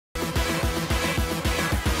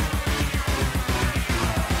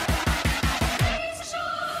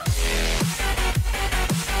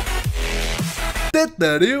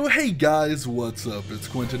Hey guys, what's up? It's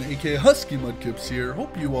Quentin, aka Husky Mudkips here.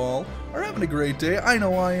 Hope you all are having a great day. I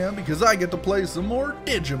know I am, because I get to play some more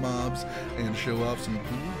Digimobs and show off some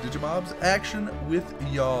cool Digimobs action with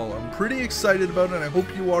y'all. I'm pretty excited about it, and I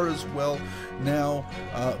hope you are as well. Now,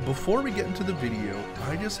 before we get into the video,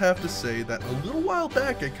 I just have to say that a little while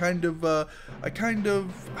back, I kind of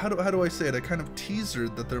how do I say it? I kind of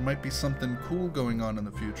teasered that there might be something cool going on in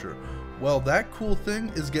the future. Well, that cool thing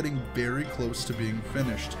is getting very close to being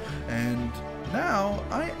finished, and now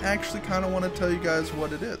I actually kind of want to tell you guys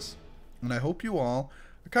what it is, and I hope you all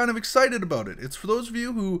are kind of excited about it. It's for those of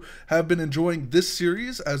you who have been enjoying this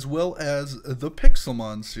series as well as the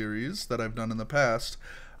Pixelmon series that I've done in the past.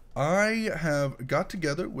 I have got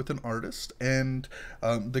together with an artist and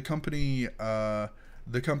the company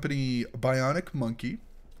Bionic Monkey,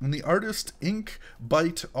 and the artist Ink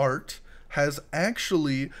Bite Art has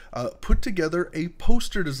actually put together a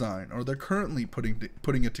poster design, or they're currently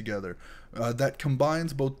putting it together, that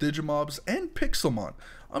combines both Digimobs and Pixelmon.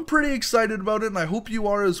 I'm pretty excited about it, and I hope you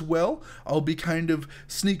are as well. I'll be kind of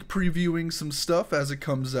sneak previewing some stuff as it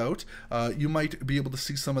comes out. You might be able to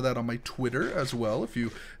see some of that on my Twitter as well, if you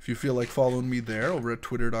feel like following me there over at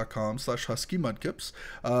twitter.com/huskymudkips.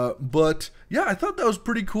 But yeah, I thought that was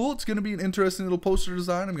pretty cool. It's going to be an interesting little poster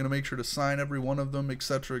design. I'm going to make sure to sign every one of them,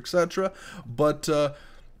 etc., etc. But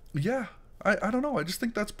yeah. I don't know, I just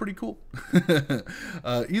think that's pretty cool.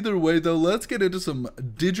 Either way, though, let's get into some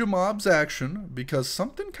Digimobs action, because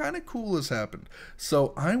something kind of cool has happened.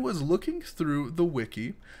 So I was looking through the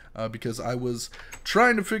wiki, because I was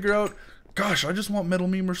trying to figure out, gosh, I just want Metal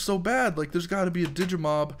Memur so bad. Like, there's got to be a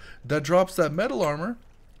Digimob that drops that metal armor.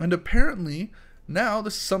 And apparently, now,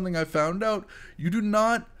 this is something I found out, you do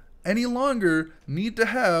not any longer need to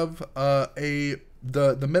have the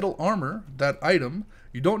metal armor, that item.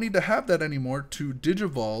 You don't need to have that anymore to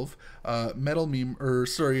digivolve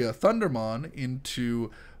Thundermon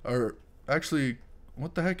into, or actually,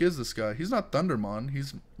 what the heck is this guy? He's not Thundermon.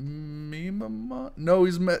 He's Mimamon. No,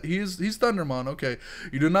 he's Thundermon. Okay,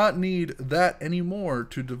 you do not need that anymore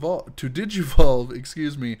to digivolve.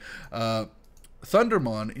 Excuse me,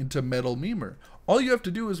 Thundermon into Metal Memur. All you have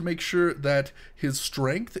to do is make sure that his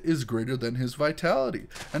strength is greater than his vitality.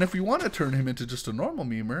 And if we want to turn him into just a normal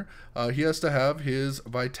Memur, he has to have his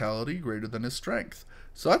vitality greater than his strength.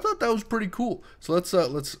 So I thought that was pretty cool. So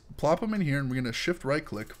let's plop him in here, and we're going to shift right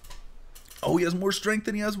click. Oh, he has more strength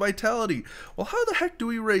than he has vitality. Well, how the heck do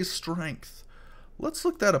we raise strength? Let's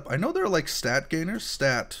look that up. I know there are like stat gainers,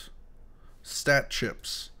 stat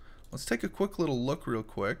chips. Let's take a quick little look real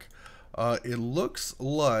quick. It looks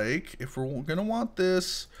like if we're gonna want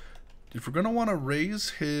this, if we're gonna want to raise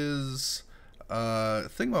his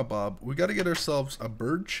thingamabob, we got to get ourselves a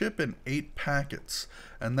bird chip and 8 packets,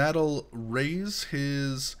 and that'll raise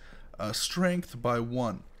his strength by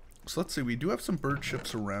 1. So let's see, we do have some bird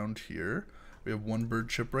chips around here. We have 1 bird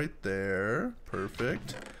chip right there.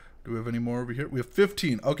 Perfect. Do we have any more over here? We have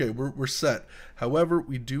 15. Okay, we're set. However,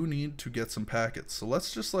 we do need to get some packets. So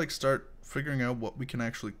let's just like start figuring out what we can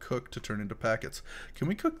actually cook to turn into packets. Can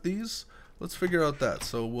we cook these? Let's figure out that.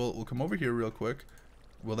 So we'll come over here real quick.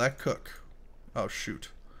 Will that cook? Oh shoot.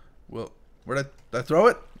 Well, where'd I throw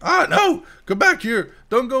it? Ah, no! Come back here!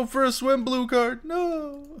 Don't go for a swim, blue card.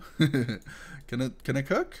 No. Can it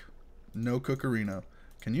cook? No cookerino.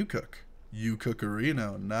 Can you cook? You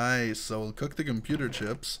cookerino. Nice. So we'll cook the computer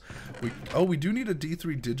chips. We do need a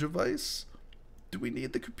D3 Digivice. Do we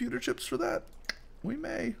need the computer chips for that? We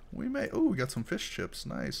may. Oh, we got some fish chips.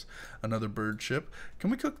 Nice. Another bird chip.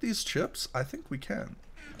 Can we cook these chips? I think we can.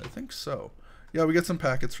 I think so. Yeah, we get some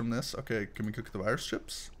packets from this. Okay, can we cook the virus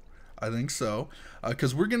chips? I think so.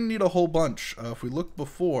 Because we're going to need a whole bunch. If we look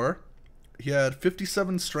before, he had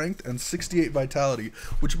 57 strength and 68 vitality,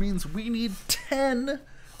 which means we need 10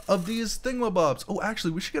 of these thingamabobs. Oh,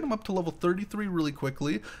 actually, we should get him up to level 33 really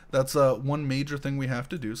quickly. That's one major thing we have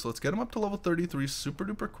to do. So let's get him up to level 33 super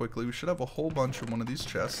duper quickly. We should have a whole bunch in one of these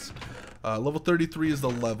chests. Level 33 is the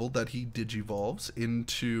level that he digivolves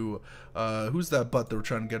into. Who's that butt that we're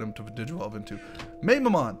trying to get him to digivolve into?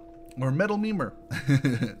 Mimamon, or Metal Memur.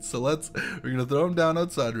 So we're gonna throw him down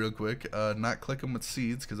outside real quick. Not click him with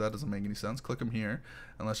seeds, because that doesn't make any sense. Click him here,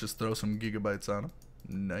 and let's just throw some gigabytes on him.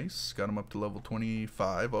 Nice. Got him up to level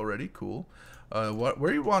 25 already. Cool. Where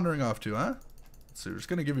are you wandering off to, huh? Let's see. We're just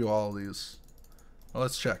going to give you all of these. Well,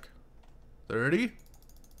 let's check. 30.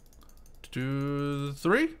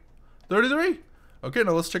 3. 33. Okay,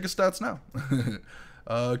 now let's check his stats now.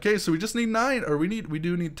 Okay, so we just need 9, or we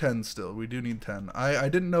do need 10 still. We do need 10. I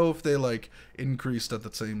didn't know if they like increased at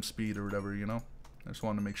the same speed or whatever, you know? I just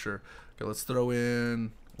wanted to make sure. Okay, let's throw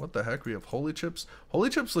in, what the heck? We have holy chips. Holy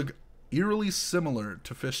chips look eerily similar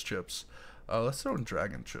to fish chips. Let's throw in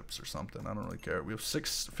dragon chips or something. I don't really care. We have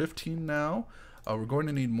 15 now. We're going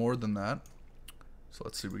to need more than that. So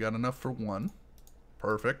let's see. We got enough for one.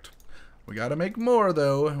 Perfect. We got to make more,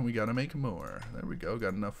 though. We got to make more. There we go.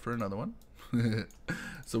 Got enough for another one.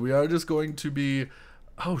 So we are just going to be...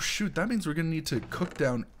 Oh, shoot. That means we're going to need to cook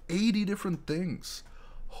down 80 different things.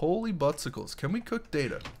 Holy buttsicles. Can we cook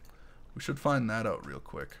data? We should find that out real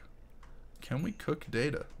quick. Can we cook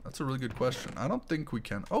data? That's a really good question. I don't think we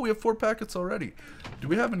can. Oh, we have 4 packets already. Do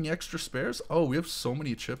we have any extra spares? Oh, we have so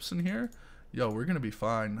many chips in here. Yo, we're going to be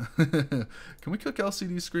fine. Can we cook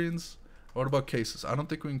LCD screens? What about cases? I don't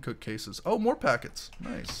think we can cook cases. Oh, more packets.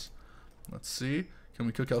 Nice. Let's see. Can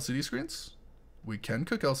we cook LCD screens? We can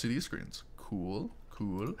cook LCD screens. Cool.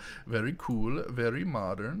 Cool. Very cool. Very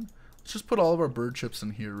modern. Let's just put all of our bird chips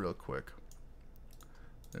in here real quick.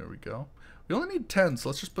 There we go. We only need 10, so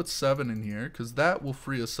let's just put 7 in here, because that will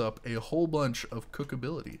free us up a whole bunch of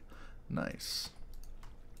cookability. Nice.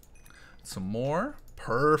 Some more.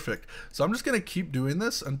 Perfect. So I'm just going to keep doing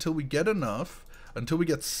this until we get enough, until we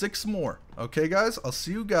get 6 more. Okay, guys? I'll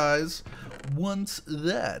see you guys once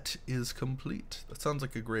that is complete. That sounds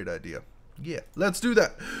like a great idea. Yeah, let's do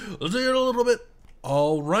that. Let's do it a little bit.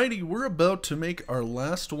 Alrighty, we're about to make our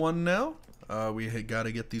last one now. We got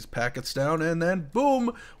to get these packets down, and then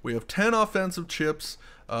boom, we have 10 offensive chips.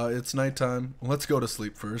 It's nighttime. Let's go to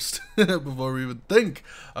sleep first before we even think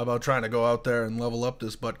about trying to go out there and level up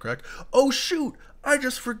this butt crack. Oh shoot, I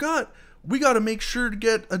just forgot. We got to make sure to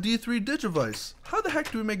get a D3 Digivice. How the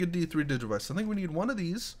heck do we make a D3 Digivice? I think we need one of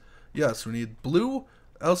these. Yes, we need blue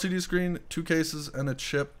LCD screen, 2 cases, and a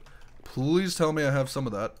chip. Please tell me I have some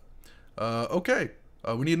of that. Okay,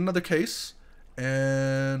 we need another case.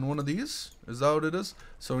 And one of these, is that what it is?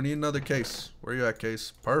 So we need another case. Where are you at,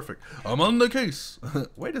 case? Perfect. I'm on the case.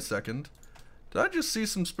 Wait a second. Did I just see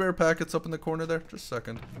some spare packets up in the corner there? Just a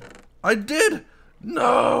second. I did!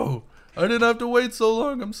 No! I didn't have to wait so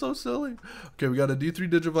long. I'm so silly. Okay, we got a D3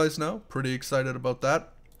 Digivice now. Pretty excited about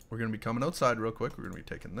that. We're going to be coming outside real quick. We're going to be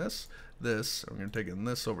taking this, and we're going to be taking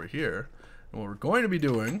this over here. And what we're going to be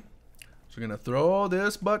doing is we're going to throw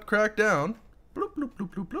this butt crack down. Bloop, bloop,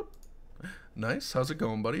 bloop, bloop, bloop. Nice. How's it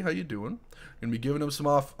going, buddy? How you doing? Gonna be giving him some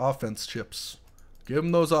offense chips. Give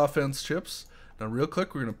him those offense chips. Now, real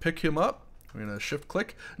quick, we're gonna pick him up. We're gonna shift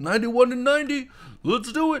click. 91 to 90.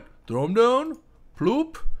 Let's do it. Throw him down.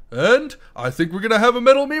 Ploop. And I think we're gonna have a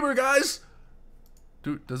metal meter, guys.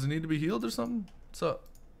 Dude, does he need to be healed or something? What's up?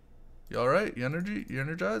 You all right? You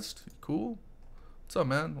energized? Cool. What's up,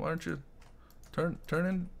 man? Why don't you turn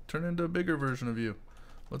into a bigger version of you?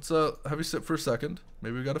 Let's have you sit for a second.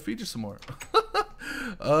 Maybe we gotta feed you some more.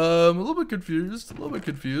 A little bit confused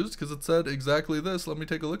because it said exactly this. Let me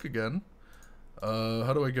take a look again.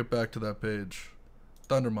 How do I get back to that page?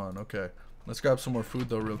 Thundermon, okay. Let's grab some more food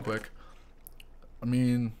though real quick. I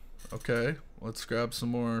mean, okay. Let's grab some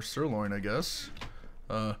more sirloin, I guess.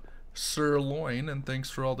 Sirloin, and thanks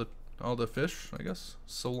for all the fish, I guess.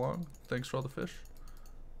 So long. Thanks for all the fish.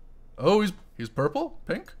 Oh, he's purple?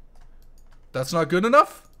 Pink? That's not good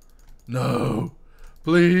enough? No.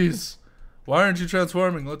 Please. Why aren't you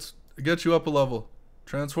transforming? Let's get you up a level.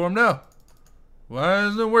 Transform now. Why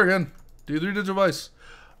isn't it working? D3 Digivice.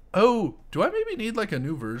 Oh, do I maybe need like a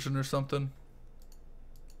new version or something?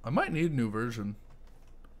 I might need a new version.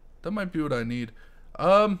 That might be what I need.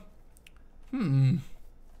 Is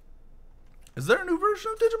there a new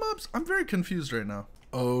version of Digimobs? I'm very confused right now.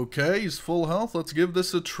 Okay, he's full health. Let's give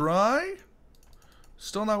this a try.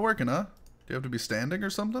 Still not working, huh? Do you have to be standing or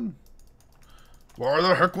something? Why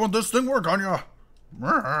the heck won't this thing work on you?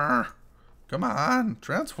 Come on,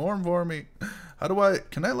 transform for me. How do I,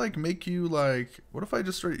 can I like make you like, what if I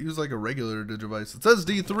just use like a regular Digivice? It says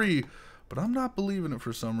D3, but I'm not believing it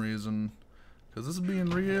for some reason. Because this is being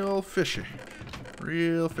real fishy.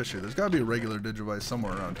 Real fishy. There's got to be a regular Digivice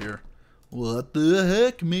somewhere around here. What the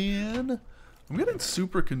heck, man? I'm getting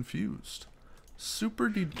super confused.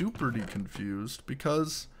 Super-de-duper-de confused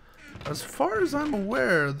because as far as I'm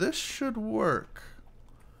aware, this should work.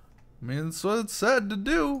 I mean, that's what it said to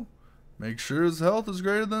do. Make sure his health is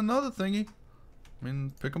greater than another thingy. I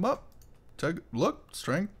mean, pick him up. Look,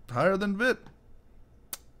 strength higher than Vit.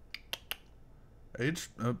 Age,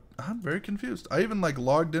 I'm very confused. I even like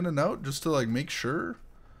logged in and out just to like make sure.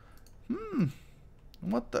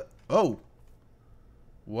 What the? Oh.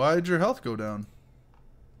 Why'd your health go down?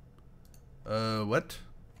 What?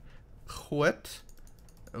 What?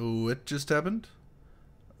 What just happened?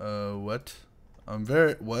 What? I'm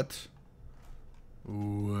very, what?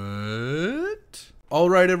 What?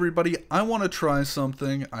 Alright everybody, I want to try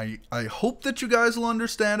something. I hope that you guys will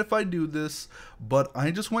understand if I do this, but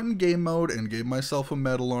I just went in game mode and gave myself a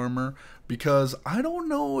metal armor because I don't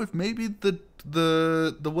know if maybe the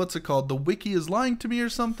what's it called, the wiki is lying to me or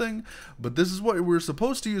something, but this is what we were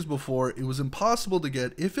supposed to use before. It was impossible to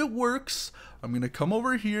get. If it works, I'm going to come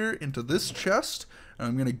over here into this chest and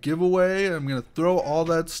I'm going to give away, I'm going to throw all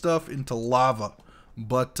that stuff into lava.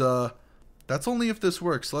 But that's only if this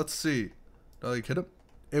works. Let's see. Did I hit him?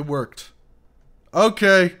 It worked.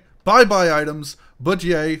 Okay. Bye-bye items. But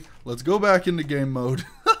yay. Let's go back into game mode.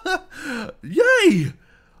 Yay!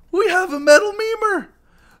 We have a metal memer!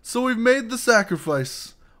 So we've made the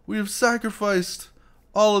sacrifice. We have sacrificed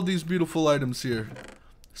all of these beautiful items here.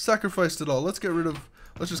 Sacrificed it all. Let's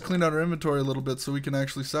just clean out our inventory a little bit so we can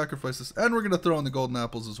actually sacrifice this. And we're going to throw in the golden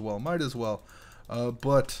apples as well. Might as well.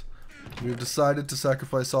 But we've decided to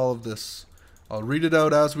sacrifice all of this. I'll read it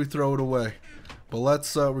out as we throw it away. But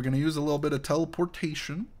we're going to use a little bit of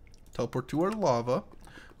teleportation. Teleport to our lava.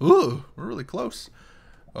 Ooh, we're really close.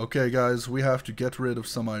 Okay, guys, we have to get rid of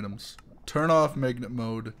some items. Turn off magnet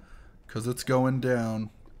mode, because it's going down.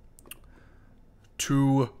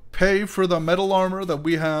 To pay for the metal armor that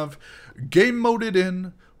we have game moded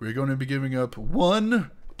in, we're going to be giving up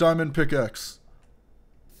 1 diamond pickaxe.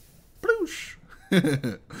 Sploosh.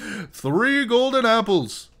 3 golden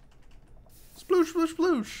apples. Sploosh, sploosh,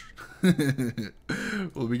 sploosh.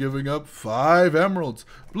 We'll be giving up 5 emeralds.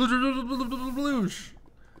 Sploosh, sploosh, sploosh, sploosh.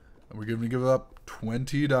 And we're going to give up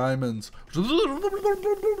 20 diamonds. Sploosh,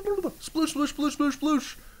 sploosh, sploosh, sploosh,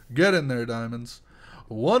 sploosh. Get in there, diamonds.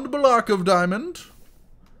 1 block of diamond.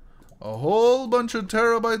 A whole bunch of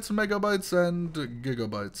terabytes, megabytes, and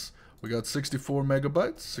gigabytes. We got 64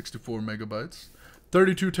 megabytes, 64 megabytes.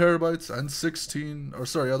 32 terabytes and 16, or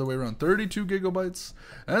sorry, other way around. 32 gigabytes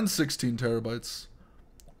and 16 terabytes.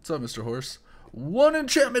 What's up, Mr. Horse? 1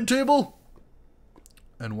 enchantment table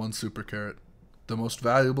and 1 super carrot. The most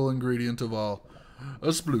valuable ingredient of all. A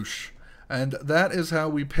sploosh. And that is how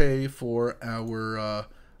we pay for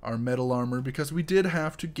our metal armor, because we did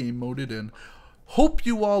have to game mode it in. Hope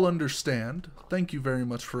you all understand. Thank you very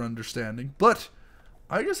much for understanding. But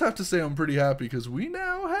I just have to say I'm pretty happy because we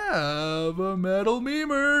now have a metal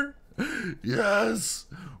memer. Yes,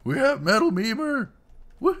 we have metal memer.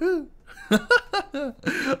 Woohoo.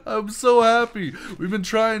 I'm so happy. We've been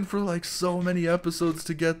trying for like so many episodes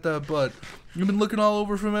to get that, but we've been looking all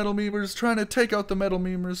over for metal memers, trying to take out the metal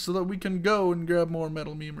memers so that we can go and grab more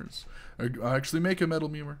metal memers. Or actually make a metal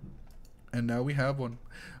memer. And now we have one.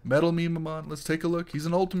 Metal Memamon. Let's take a look. He's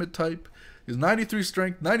an ultimate type. He's 93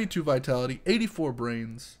 strength, 92 vitality, 84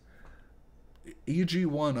 brains.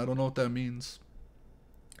 EG1, I don't know what that means.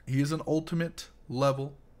 He is an ultimate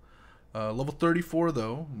level. Level 34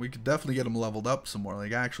 though. We could definitely get him leveled up some more.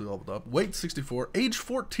 Like actually leveled up. Weight 64. Age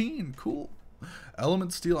 14. Cool.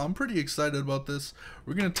 Element Steel. I'm pretty excited about this.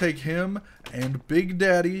 We're going to take him and Big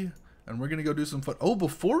Daddy. And we're going to go do some fun. Oh,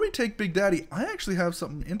 before we take Big Daddy, I actually have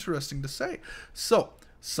something interesting to say. So,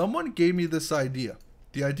 someone gave me this idea.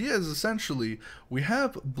 The idea is essentially, we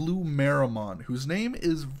have Blue Maramon, whose name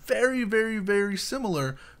is very, very, very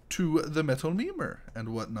similar to the Metal Memer and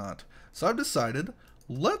whatnot. So I've decided,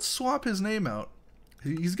 let's swap his name out.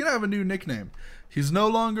 He's going to have a new nickname. He's no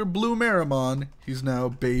longer Blue Maramon, he's now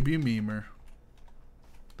Baby Memer.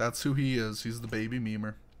 That's who he is. He's the Baby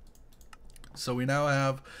Memer. So we now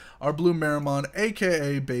have our Blue Maramon,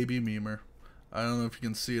 aka Baby Memer. I don't know if you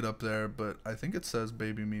can see it up there, but I think it says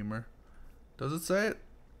Baby Memer. Does it say it?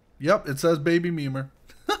 Yep, it says Baby Memer.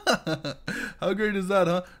 How great is that,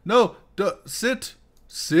 huh? No, sit.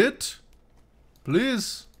 Sit.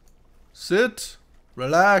 Please. Sit.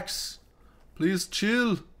 Relax. Please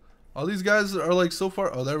chill. All these guys are like so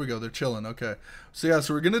far. Oh, there we go. They're chilling. Okay. So yeah,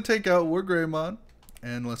 so we're going to take out War Greymon.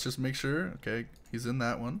 And let's just make sure. Okay, he's in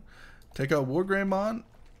that one. Take out War Greymon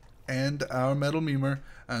and our Metal Memer.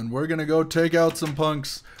 And we're going to go take out some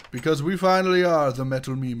punks. Because we finally are the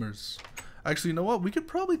Metal Memers. Actually, you know what? We could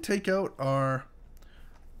probably take out our...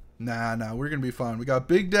 Nah, we're going to be fine. We got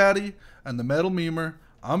Big Daddy and the Metal Memer.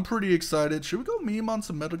 I'm pretty excited. Should we go meme on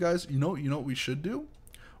some metal guys? You know what we should do?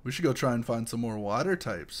 We should go try and find some more water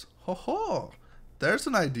types. Ho ho! There's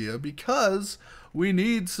an idea, because we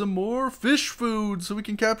need some more fish food so we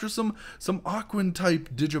can capture some Aquan type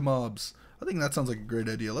Digimobs. I think that sounds like a great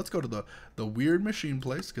idea. Let's go to the weird machine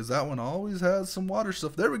place, because that one always has some water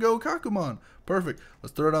stuff. There we go, Kakumon. Perfect.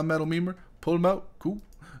 Let's throw it on Metal Memer. Pull him out. Cool.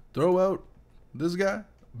 Throw out this guy,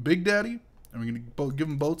 Big Daddy, and we're gonna give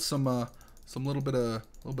them both some little bit of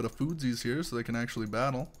foodsies here, so they can actually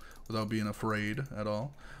battle without being afraid at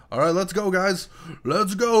all. All right, let's go, guys.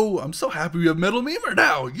 Let's go. I'm so happy we have Metal Memer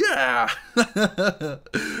now. Yeah.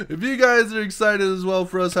 If you guys are excited as well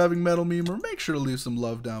for us having Metal Memer, make sure to leave some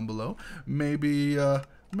love down below. Maybe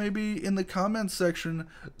in the comments section,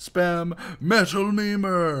 spam Metal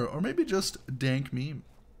Memer, or maybe just dank meme.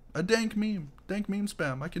 A dank meme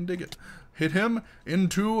spam. I can dig it. Hit him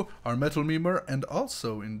into our Metal Memer and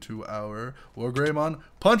also into our Wargreymon.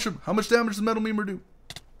 Punch him. How much damage does Metal Memer do?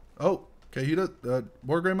 Oh. Okay, he does.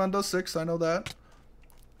 Wargreymon does 6. I know that.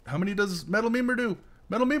 How many does Metal Memer do?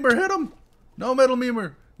 Metal Memer, hit him! No, Metal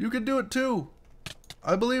Memer, you can do it too.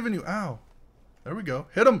 I believe in you. Ow. There we go.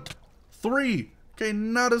 Hit him. 3. Okay,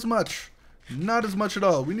 not as much. Not as much at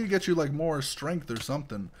all. We need to get you like more strength or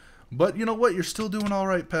something. But you know what? You're still doing all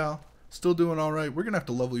right, pal. Still doing all right. We're gonna have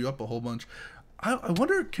to level you up a whole bunch. I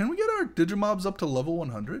wonder, can we get our Digimobs up to level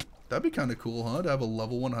 100? That'd be kind of cool, huh? To have a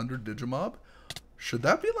level 100 Digimob. Should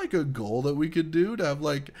that be like a goal that we could do, to have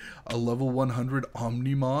like a level 100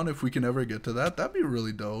 Omnimon if we can ever get to that? That'd be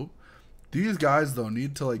really dope. These guys though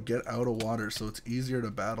need to like get out of water so it's easier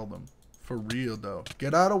to battle them. For real though.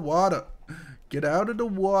 Get out of water. Get out of the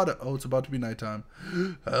water. Oh, it's about to be nighttime.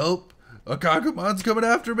 Help. A Kakamon's coming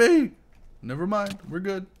after me. Never mind. We're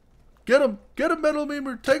good. Get him. Get him, Metal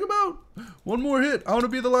Memer. Take him out. One more hit. I want to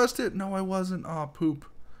be the last hit. No, I wasn't. Aw, poop.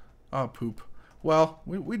 Aw, poop. Well,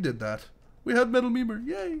 we did that. We had Metal Memer,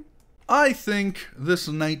 yay! I think this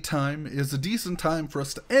nighttime is a decent time for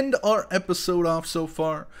us to end our episode off so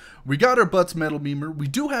far. We got our butts Metal Memer. We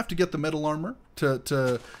do have to get the metal armor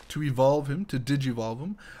to evolve him, to digivolve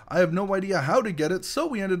him. I have no idea how to get it, so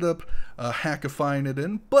we ended up hackifying it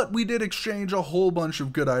in, but we did exchange a whole bunch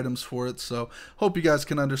of good items for it, so hope you guys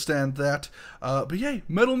can understand that. But yay,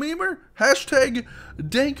 Metal Memer, hashtag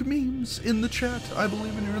dank memes in the chat. I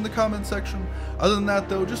believe in you in the comment section. Other than that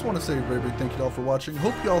though, just want to say a very big thank you to all for watching.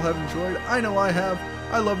 Hope you all have enjoyed. I know I have.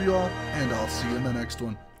 I love you all, and I'll see you in the next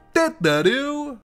one. Da-da-doo!